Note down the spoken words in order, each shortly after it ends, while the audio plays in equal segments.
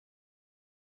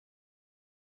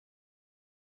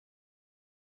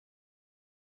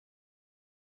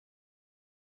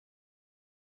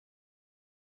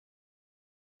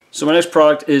So my next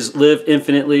product is Live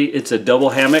Infinitely. It's a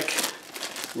double hammock.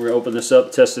 We're gonna open this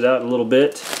up, test it out in a little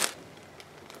bit.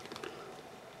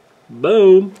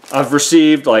 Boom. I've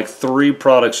received like 3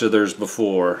 products of theirs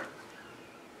before,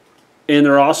 and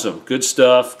they're awesome. Good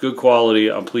stuff, good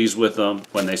quality. I'm pleased with them.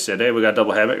 When they said, hey, we got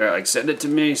double hammock, I'm like, send it to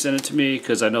me,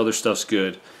 because I know their stuff's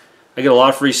good. I get a lot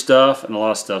of free stuff, and a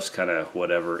lot of stuff's kind of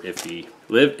whatever, iffy.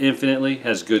 Live Infinitely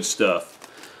has good stuff.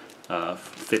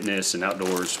 Fitness and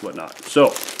outdoors, whatnot.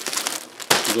 So,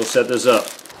 we'll set this up.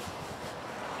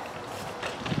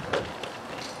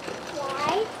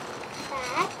 Why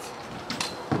that?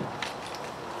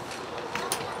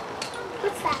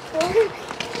 What's that for?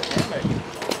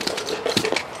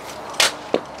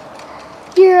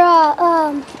 You're,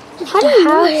 how do you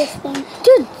do this thing?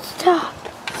 Dude, stop.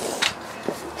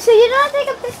 So you don't take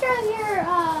a picture of your,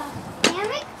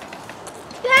 hammock?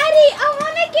 Daddy, I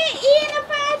want to get Ian a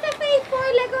birthday for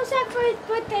Lego set for his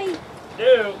birthday.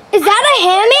 Dude. Is that a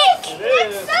hammock? It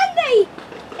It's is. Sunday.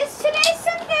 Is today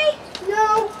Sunday?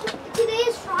 No, today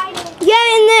is Friday. Yeah,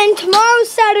 and then tomorrow's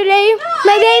Saturday. No,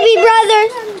 my baby brother.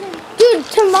 Dude,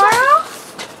 tomorrow?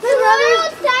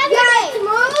 Tomorrow's Saturday. Yeah,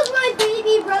 tomorrow's my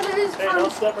baby brother's. Hey, don't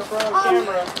step in front of the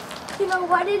camera. You know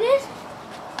what it is?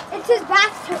 It's his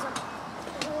baptism.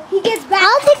 He gets baptized.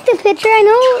 I'll take the picture. I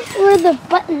know where the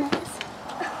button is.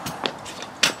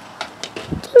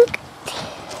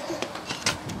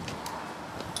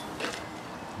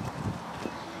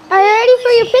 Are you ready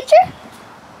for your picture?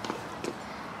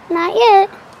 Not yet.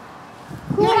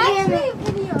 Cool. Can I lay in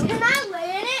it? Can I lay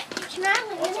in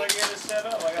Once I it? get it set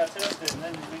up, I gotta test it, and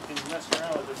then we can mess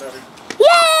around with it better. Yay!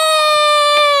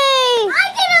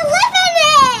 I'm gonna live in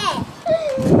it!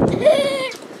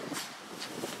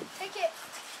 Take it.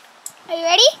 Are you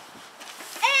ready?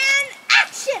 And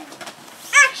action!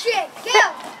 Action! Go!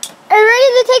 Are you ready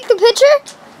to take the picture?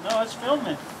 No, it's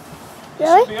filming.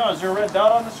 Really? To be honest, is there a red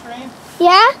dot on the screen?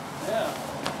 Yeah? Yeah.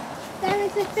 Then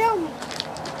it's a filming.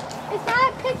 It's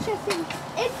not a picture thing.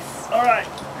 It's... Alright.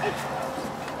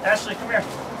 Ashley, come here.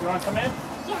 You wanna come in?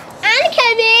 Yeah. I'm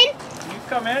coming. You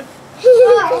come in.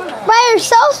 By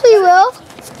ourselves we will.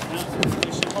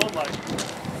 You should hold like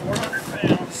 400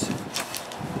 pounds.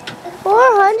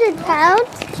 400 pounds?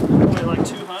 Probably like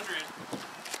 200.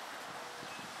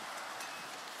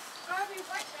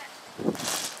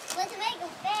 Let's make a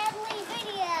family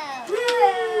video.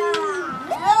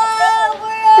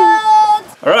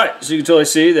 Alright, so you can totally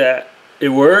see that it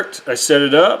worked. I set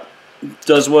it up.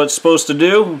 Does what it's supposed to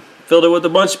do. Filled it with a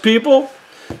bunch of people.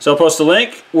 So I'll post a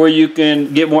link where you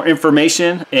can get more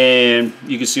information and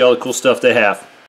you can see all the cool stuff they have.